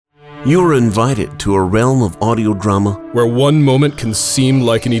You're invited to a realm of audio drama where one moment can seem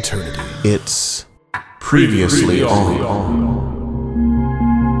like an eternity. It's Previously On.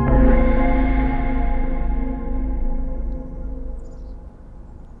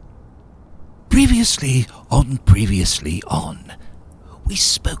 Previously on, we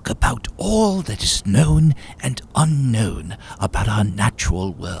spoke about all that is known and unknown about our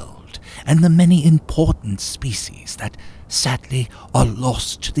natural world and the many important species that sadly are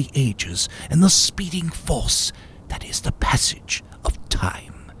lost to the ages in the speeding force that is the passage of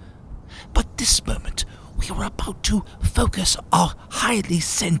time. But this moment, we were about to focus our highly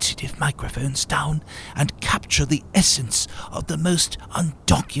sensitive microphones down and capture the essence of the most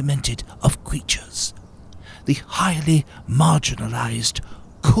undocumented of creatures, the highly marginalized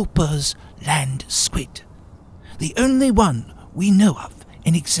Cooper's land squid, the only one we know of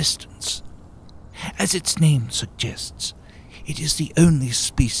in existence. As its name suggests, it is the only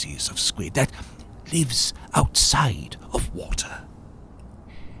species of squid that lives outside of water.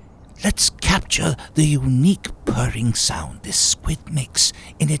 Let's capture the unique purring sound this squid makes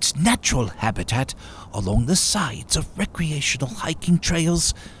in its natural habitat along the sides of recreational hiking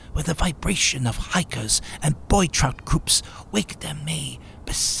trails where the vibration of hikers and boy trout groups wake their May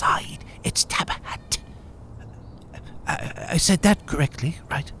beside its tabahat. I said that correctly,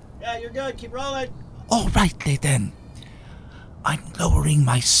 right? Yeah, you're good. Keep rolling. All rightly then. I'm lowering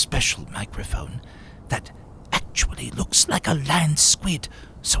my special microphone that actually looks like a land squid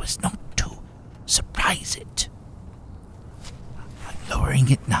so as not to surprise it. I'm lowering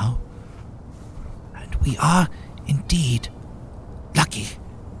it now, and we are indeed lucky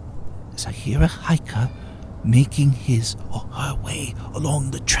as I hear a hiker making his or her way along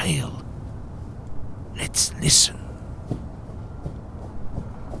the trail. Let's listen.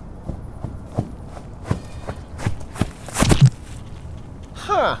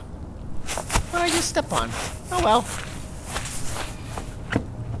 Huh. What did I just step on? Oh well.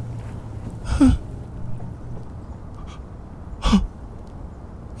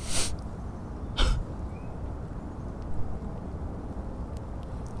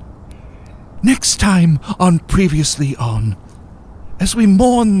 Next time on Previously On, as we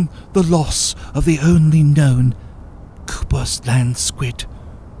mourn the loss of the only known Cooper's land squid,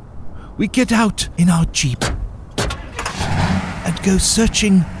 we get out in our Jeep and go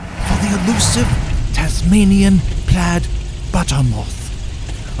searching for the elusive Tasmanian plaid buttermoth,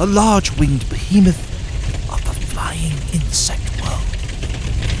 a large-winged behemoth of the flying insect world.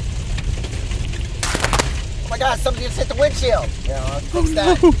 Oh my god, somebody just hit the windshield. Yeah, I'll fix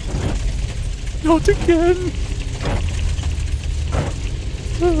that. No. Not again.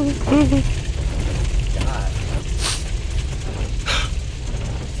 God.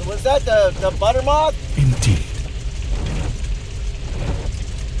 So was that the butter moth? Indeed.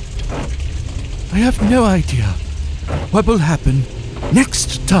 I have no idea what will happen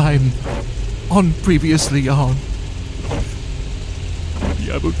next time on Previously On.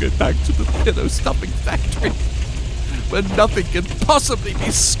 Maybe I will go back to the pillow stuffing factory where nothing can possibly be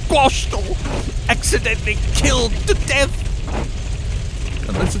squashed or accidentally killed to death.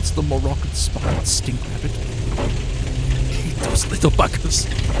 Unless it's the Moroccan spotted stink rabbit. Those little buggers.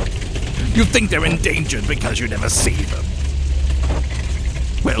 You think they're endangered because you never see them.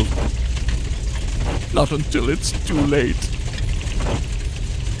 Well, not until it's too late.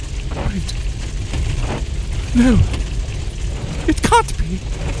 Wait. No. It can't be.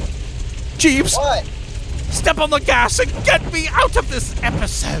 Jeeves! What? Step on the gas and get me out of this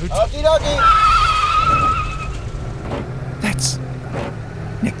episode! Okie dokie. That's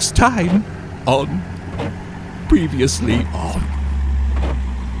next time on Previously On.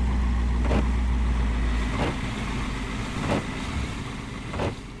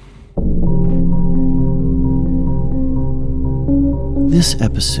 This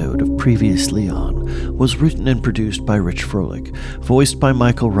episode of Previously On was written and produced by Rich Froelich, voiced by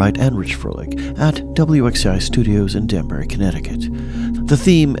Michael Wright and Rich Froelich at WXCI Studios in Danbury, Connecticut. The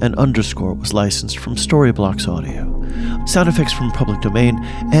theme and underscore was licensed from Storyblocks Audio, sound effects from Public Domain,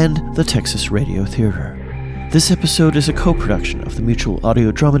 and the Texas Radio Theater. This episode is a co-production of the Mutual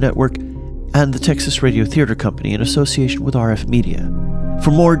Audio Drama Network and the Texas Radio Theater Company in association with RF Media. For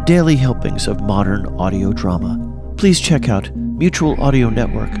more daily helpings of modern audio drama, please check out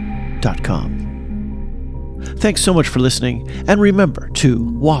mutualaudionetwork.com. Thanks so much for listening, and remember to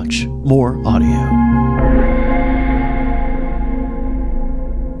watch more audio.